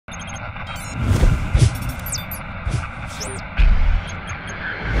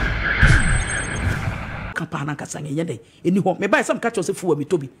pa na kasa nye dey eni ho me buy some catch us fuel me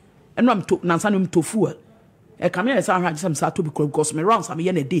tobi eno am to nansa no to fuel e come here say ahwa some sa tobi because me rounds am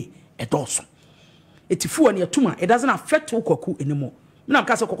ye na day e doso eti fuel na etuma it doesn't affect Kwaku anymore me na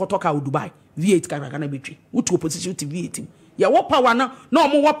kasa kokoto ka Dubai V8 ka na betwi utu opposition to V8 ya wo power na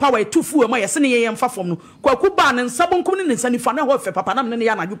omo wo power etu fuel ma ye se ne ye mfa fom no Kwaku ba ne nsa bonkom ne nsa nifa na ho fe papa na me ne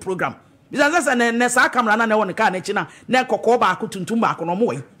ya na program because na sa camera na won ka na chi na kokko ba ko tuntum ba ko no mo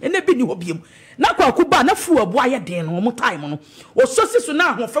wai ene bi ni ho biem na Kwaku ba na fu abu aye den no mo time no o so sisu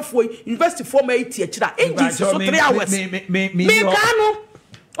na ahofefo university form 80 akira engines so 3 hours me kanu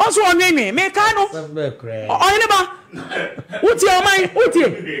oso onyenwe me kanu oyene ba uti o mai uti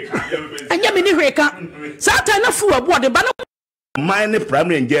anya me ni hweka sata na fu abu de ba na mine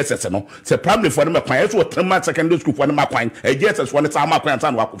primary and JSS no say primary for them kwan so term secondary school for them kwan JSS for them sama kwan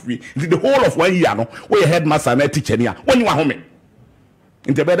san wa kofi the whole of 1 year no we headmaster na teacher ni a woni wa home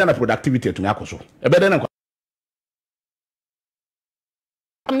inte better na productivity to yakoso e better na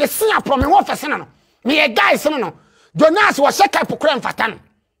am the see from me wo fese no me guys no Jonas was check up kran fatan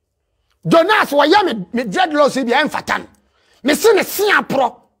Jonas was ya me dreadlocks bi en fatan me see ne see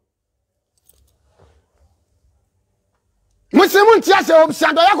apro Musimun tia se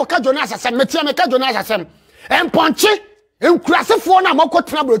obsiando ya ka Jonas asem metia me ka Jonas asem emponche enkurasefo na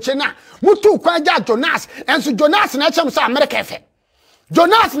makotena broche na mutu kwan ja Jonas enso Jonas na chem se America efe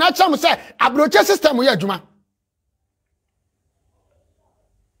Jonas na chem se abroche system ya adwuma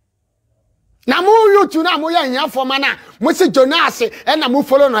na mu yutu na mu ya nya foma na mu se Jonas e na mu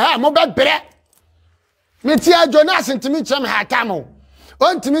follow no ha mu be bere metia Jonas ntimi chem ha tamo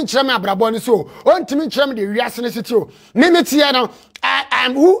ontimi nkyerem abrabo ni so ontimi nkyerem de wiase ne siti o metie no I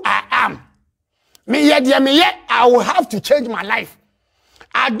am who I am me ye I will have to change my life.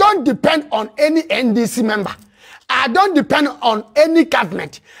 I don't depend on any NDC member. I don't depend on any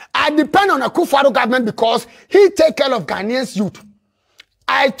government. I depend on a Akufo-Addo government because he take care of Ghanaians youth.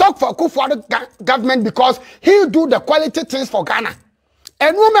 I talk for Akufo-Addo government because he do the quality things for Ghana.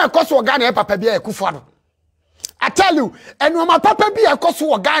 And woman cause for Ghana papa be Akufo-Addo. I tell you, and when my papa be a cost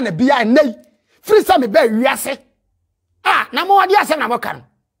for Ghana be a nay, free some be wiase. Ah, na mo adi asem na mo kan.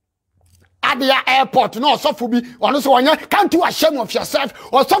 At the airport, no, so for be, or so on, can't you ashamed of yourself,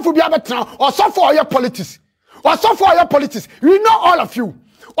 or so for be now, or so for your politics, or so for your politics. We know all of you.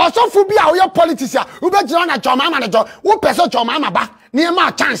 Or so for be your politics, who bet on a job manager, who person your mama ba, near my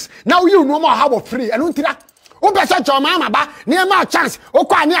chance. Now you no more how free, and until that. O pese cho mama ba near my chance o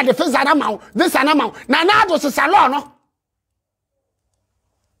kwa near the face animal this animal na na do se salon no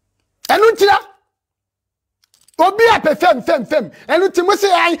enu tira obi a fem enu ti mo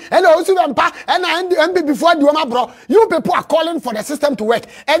se ai enu o su bempa ena MP before the woman bro you people are calling for the system to work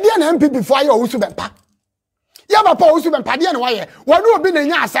and then MP before you o su bempa ya ba pa o su bempa de na waye wonu obi na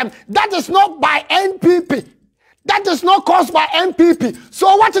nya asem that is not by NPP. That is not caused by MPP.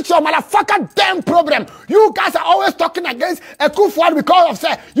 So what is your motherfucker damn problem? You guys are always talking against Akufo-Addo because of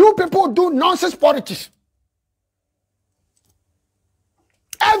say you people do nonsense politics.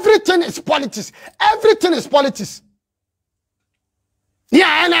 Everything is politics. Everything is politics.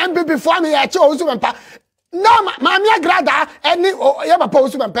 Yeah, and MPP for me, I chose to empower. No, my grada any yaba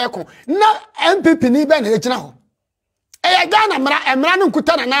post to empower. No MPP ni ben ejina. E Ghana emra no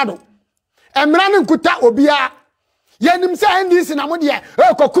nkuta na nado. Emra no nkuta obia. Yenim se NDC na mo de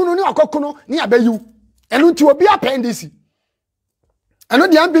okokunu ni okokunu ni abayu enu nti obi apa NDC enu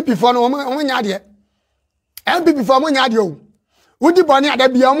de MPP for no mo nya de MPP for mo nya de o wudi boni ada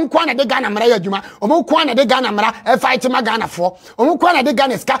bia mo kwa na de Ghana mara yadwuma o mo kwa na de Ghana mara e fight ma Ghana for o mo kwa na de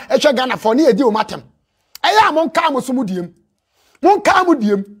Ghana ska e hwe Ghana for ni edi o matem eya mo nka mo so mu diem mo nka mo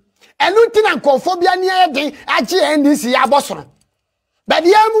diem enu nti na nkofobia ni eden age NDC ya bosoro ba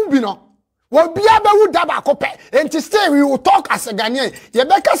de amu bi no wo bia ba wu daba kope and stay we will talk as a Ghanaian ye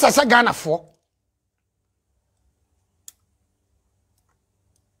be ka sasa Ghana for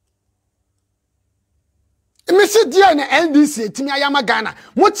me se dia na NDC timi ayama Ghana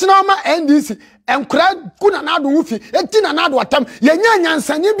mutina ma NDC enkura kuna na do wufi etina na do atam ye nya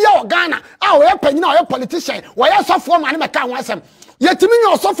nyansani bia o Ghana a o ye panyina o ye politician wo ye sofo ma ne me ka ho asem ye timi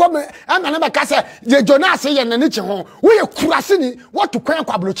nya sofo me na me ka se ye Jonas ye na ni chi ho wo ye kurase ni what to kwan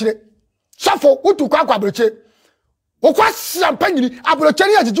kwa blochire sofo utu kwa abroche okwa siampanyini abroche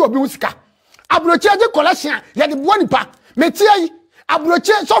ni agije obi usika abroche je collection ya de boa nipa metie yi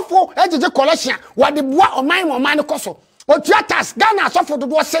abroche sofo agije collection wa de boa oman ne koso o theaters Ghana sofo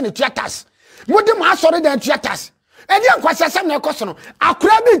do se ne theaters mudi ma asore de theaters edi ankwasasem na koso no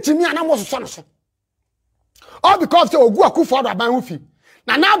akura bi ntimi ana mo so no so all because say ogu Akufo-Addo aban hu fi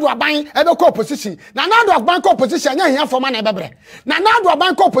na nado aban ebe ko opposition na nado aban ko opposition nya hia fo ma na ebe bre na nado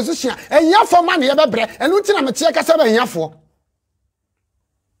aban ko opposition hia fo ma na ebe bre enu ti na metie kasa ba hia fo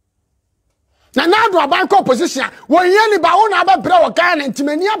na nado aban ko opposition wo hia ni ba wo na ebe bre wo kan na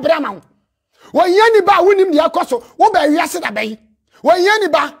ntimani abre ma wo hia ni ba wo nim dia koso wo ba wiase da bai wo hia ni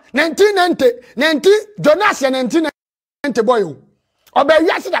ba 1990 Jonas ya 1990 boy o ba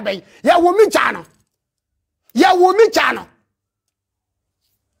wiase da bai ya wo mi cha no ya wo mi cha no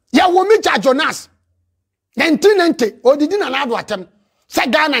ya wo mi cha Jonas 1990 odidi na nado atem se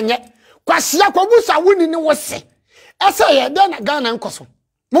Ghana nye kwasia kwabusa wuni ni wose ese ye de na Ghana nkoso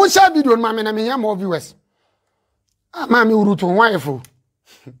mo share video ma me na me more viewers ma me urutu wifo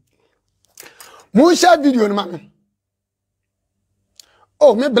mo share video ma me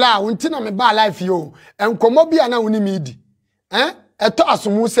oh me bla wonti na me ba life yo enkomo bia na woni mi di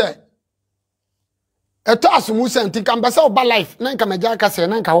eto asomu se nti kan basa oba life na nka meja kasa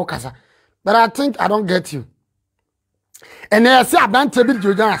na nka wo kasa but I think I don't get you and I say abante bi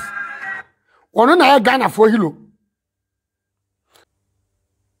Jonas wono na Ghana for hilo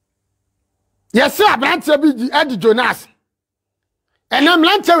yes abante bi Ed Jonas and am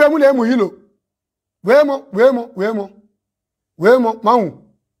lante we mu na emu hilo we mo mawu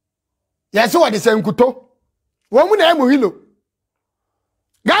yes what is enkuto wo mu na emu hilo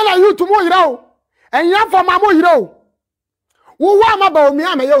Ghana youth mo yira o enya for mamo hiro wo wa ma ba omi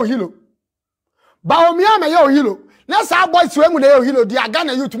ama ye ohilo ba omi ama ye ohilo na sa boys we mu na ye ohilo di aga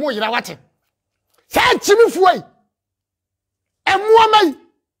na youth mo yira wate sa chimi fuoi emu amai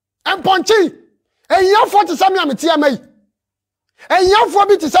emponchi enya for ti sami ameti amai enya for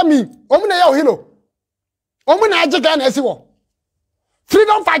bi ti sami omu na ye ohilo omu na ajiga na esi wo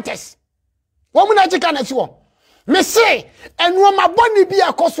freedom fighters omu na ajiga na esi wo me say enuoma boni bi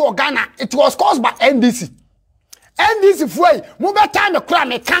akoso Ghana it was caused by NDC fuoi mo beta me kura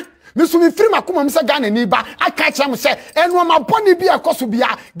me ka me so me free makoma me say Ghana ni ba aka kire me say enuoma boni bi akoso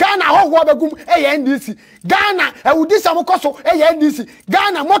bia Ghana hoho begum NDC Ghana ewudisa mo koso NDC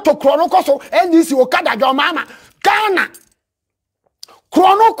Ghana moto krono koso NDC okada jo mama Ghana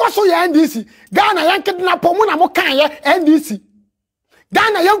krono koso NDC Ghana yankidna pomu na mo kan ye NDC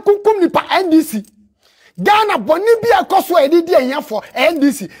Ghana yankunkum ni pa NDC Ghana boni bi akoso edidi enyafo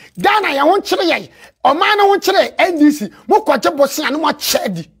NDC Ghana ya won kire ye o man na won kire NDC mo kwaje bosia no mo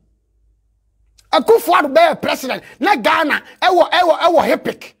chedi Akufo-Addo be president na Ghana ewo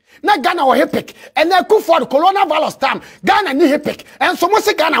hepic na Ghana wo hepic and Akufo-Addo coronavirus time Ghana ni hepic and so mo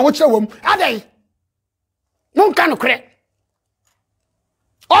se Ghana wo kire wom adai non kan kire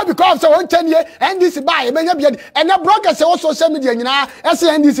all because so one 10 year NDC buy e benya bia and na bloggers say social media nyina ese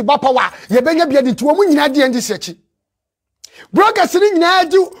NDC ba power ye benya bia di tuo mu nyina di NDC achi bloggers ni nyina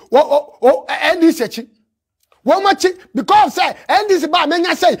di NDC achi wo machi because say NDC ba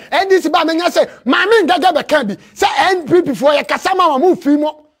menya say mama ngaga be kan bi say NPP for ye kasama mu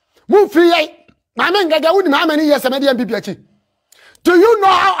fi ye mama ngaga wudi mama ni yes me di NPP achi do you know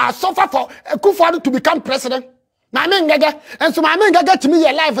how I suffer for Akufo-Addo to become president Mama ngaga and so mama ngaga to me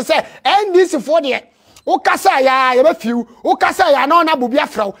your life say NDC for there o kasa ya ye be fiu o kasa ya na na bobia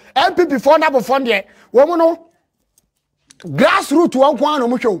fraw MPP for na bo fon there wo mu no grassroots wo nko an no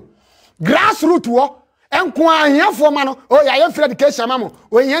mo hwo grassroots wo enko ahiafo ma no o ya ye free education ma mo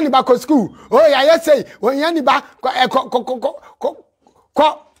o yan ni ba ko school o ya ye say o yan ni ba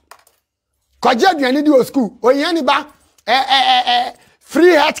ko je aduane di o school o yan ni ba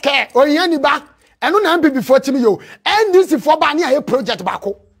free healthcare o yan ni ba eno na MPP for timi yo NDC for ba ni aye project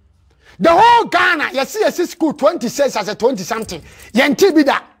bako the whole Ghana yes school 26 as a 20 something yenti bi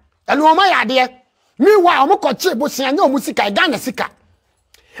da eno o ma ya de meanwhile o mo ko che bo sia nya o musika Ghana sika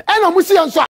eno o musi nso